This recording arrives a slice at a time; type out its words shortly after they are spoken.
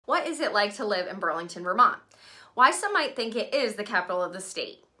What is it like to live in Burlington, Vermont? Why some might think it is the capital of the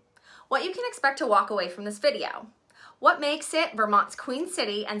state. What you can expect to walk away from this video. What makes it Vermont's Queen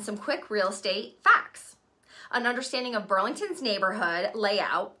City and some quick real estate facts. An understanding of Burlington's neighborhood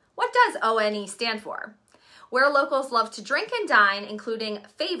layout. What does ONE stand for? Where locals love to drink and dine, including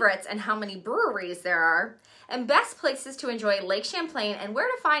favorites and how many breweries there are, and best places to enjoy Lake Champlain and where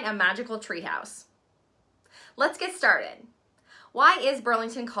to find a magical treehouse. Let's get started. Why is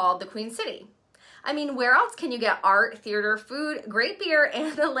Burlington called the Queen City? I mean, where else can you get art, theater, food, great beer,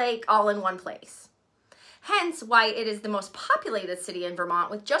 and a lake all in one place? Hence why it is the most populated city in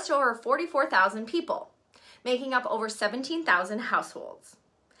Vermont with just over 44,000 people, making up over 17,000 households.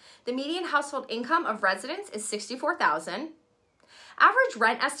 The median household income of residents is $64,000. Average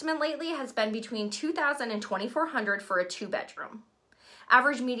rent estimate lately has been between $2,000 and $2,400 for a two-bedroom.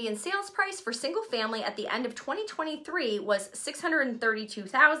 Average median sales price for single family at the end of 2023 was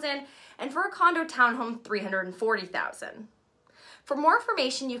 $632,000, and for a condo townhome, $340,000. For more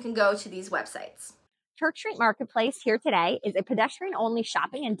information, you can go to these websites. Church Street Marketplace here today is a pedestrian-only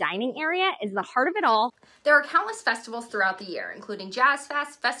shopping and dining area. Is the heart of it all. There are countless festivals throughout the year, including Jazz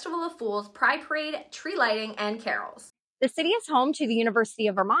Fest, Festival of Fools, Pride Parade, tree lighting, and carols. The city is home to the University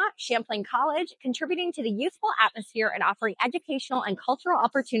of Vermont, Champlain College, contributing to the youthful atmosphere and offering educational and cultural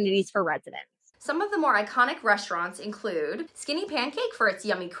opportunities for residents. Some of the more iconic restaurants include Skinny Pancake for its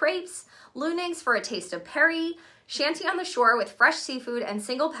yummy crepes, Luning's for a taste of Perry, Shanty on the Shore with fresh seafood, and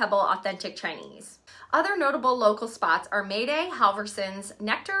Single Pebble authentic Chinese. Other notable local spots are Mayday, Halverson's,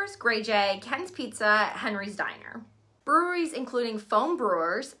 Nectar's, Grey Jay, Ken's Pizza, Henry's Diner. Breweries including Foam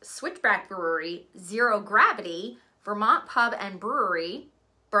Brewers, Switchback Brewery, Zero Gravity, Vermont Pub and Brewery,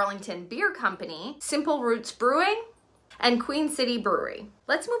 Burlington Beer Company, Simple Roots Brewing, and Queen City Brewery.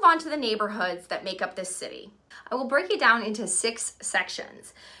 Let's move on to the neighborhoods that make up this city. I will break it down into 6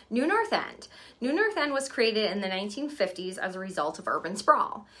 sections. New North End. New North End was created in the 1950s as a result of urban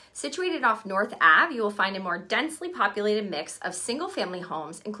sprawl. Situated off North Ave, you will find a more densely populated mix of single-family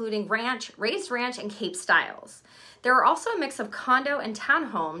homes, including ranch, raised ranch, and Cape styles. There are also a mix of condo and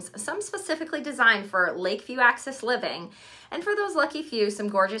townhomes, some specifically designed for lakeview access living, and for those lucky few, some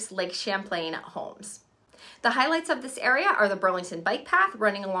gorgeous Lake Champlain homes. The highlights of this area are the Burlington Bike Path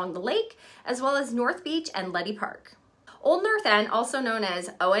running along the lake, as well as North Beach and Letty Park. Old North End, also known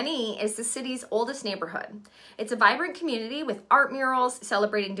as ONE, is the city's oldest neighborhood. It's a vibrant community with art murals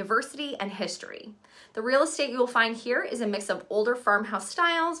celebrating diversity and history. The real estate you will find here is a mix of older farmhouse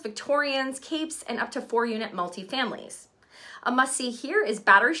styles, Victorians, capes, and up to 4-unit multifamilies. A must-see here is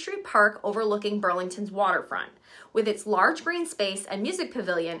Battery Street Park overlooking Burlington's waterfront. With its large green space and music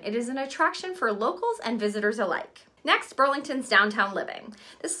pavilion, it is an attraction for locals and visitors alike. Next, Burlington's downtown living.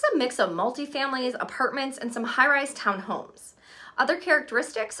 This is a mix of multifamilies, apartments, and some high-rise townhomes. Other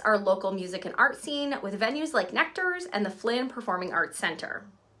characteristics are local music and art scene with venues like Nectar's and the Flynn Performing Arts Center.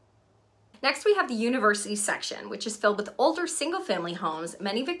 Next, we have the university section, which is filled with older single-family homes,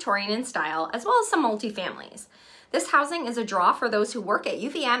 many Victorian in style, as well as some multifamilies. This housing is a draw for those who work at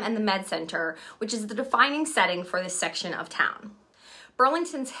UVM and the Med Center, which is the defining setting for this section of town.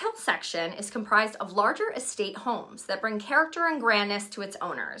 Burlington's Hill section is comprised of larger estate homes that bring character and grandness to its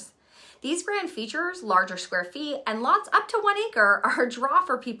owners. These grand features, larger square feet, and lots up to 1 acre are a draw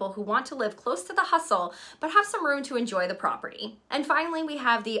for people who want to live close to the hustle but have some room to enjoy the property. And finally, we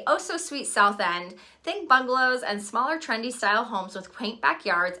have the oh-so-sweet South End. Think bungalows and smaller trendy style homes with quaint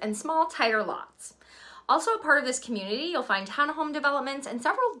backyards and small, tighter lots. Also a part of this community, you'll find townhome developments and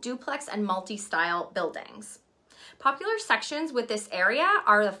several duplex and multi-style buildings. Popular sections with this area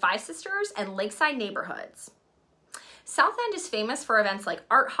are the Five Sisters and Lakeside neighborhoods. South End is famous for events like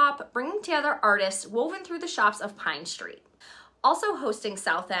Art Hop, bringing together artists woven through the shops of Pine Street. Also hosting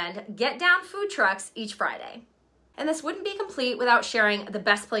South End, Get Down food trucks each Friday. And this wouldn't be complete without sharing the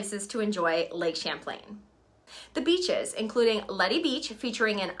best places to enjoy Lake Champlain. The beaches, including Letty Beach,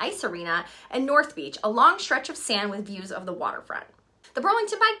 featuring an ice arena, and North Beach, a long stretch of sand with views of the waterfront. The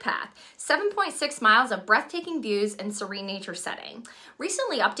Burlington Bike Path, 7.6 miles of breathtaking views and serene nature setting.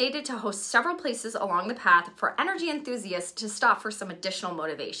 Recently updated to host several places along the path for energy enthusiasts to stop for some additional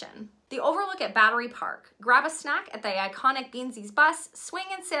motivation. The overlook at Battery Park. Grab a snack at the iconic Beansies bus, swing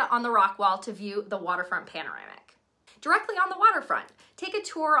and sit on the rock wall to view the waterfront panoramic. Directly on the waterfront, take a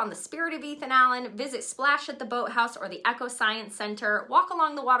tour on the Spirit of Ethan Allen, visit Splash at the Boathouse or the Eco Science Center, walk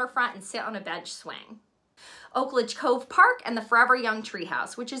along the waterfront and sit on a bench swing. Oakledge Cove Park, and the Forever Young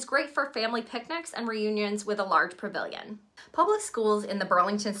Treehouse, which is great for family picnics and reunions with a large pavilion. Public schools in the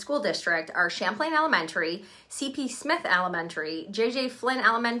Burlington School District are Champlain Elementary, C.P. Smith Elementary, J.J. Flynn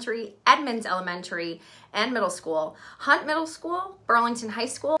Elementary, Edmonds Elementary and Middle School, Hunt Middle School, Burlington High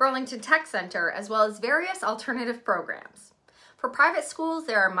School, Burlington Tech Center, as well as various alternative programs. For private schools,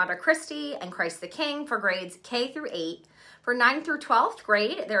 there are Mother Christie and Christ the King for grades K through 8. For 9th through 12th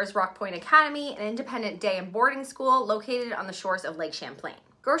grade, there is Rock Point Academy, an independent day and boarding school located on the shores of Lake Champlain.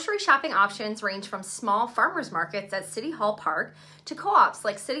 Grocery shopping options range from small farmers markets at City Hall Park to co-ops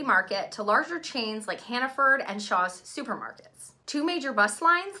like City Market to larger chains like Hannaford and Shaw's supermarkets. 2 major bus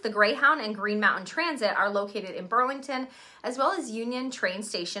lines, the Greyhound and Green Mountain Transit, are located in Burlington, as well as Union Train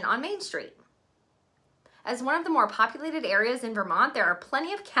Station on Main Street. As one of the more populated areas in Vermont, there are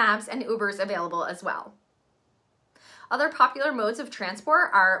plenty of cabs and Ubers available as well. Other popular modes of transport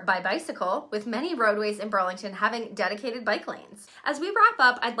are by bicycle, with many roadways in Burlington having dedicated bike lanes. As we wrap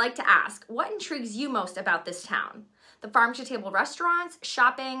up, I'd like to ask, what intrigues you most about this town? The farm-to-table restaurants,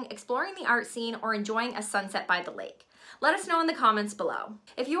 shopping, exploring the art scene, or enjoying a sunset by the lake? Let us know in the comments below.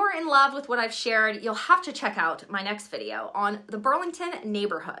 If you are in love with what I've shared, you'll have to check out my next video on the Burlington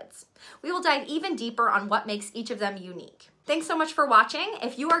neighborhoods. We will dive even deeper on what makes each of them unique. Thanks so much for watching.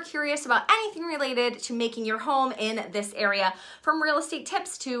 If you are curious about anything related to making your home in this area, from real estate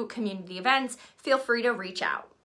tips to community events, feel free to reach out.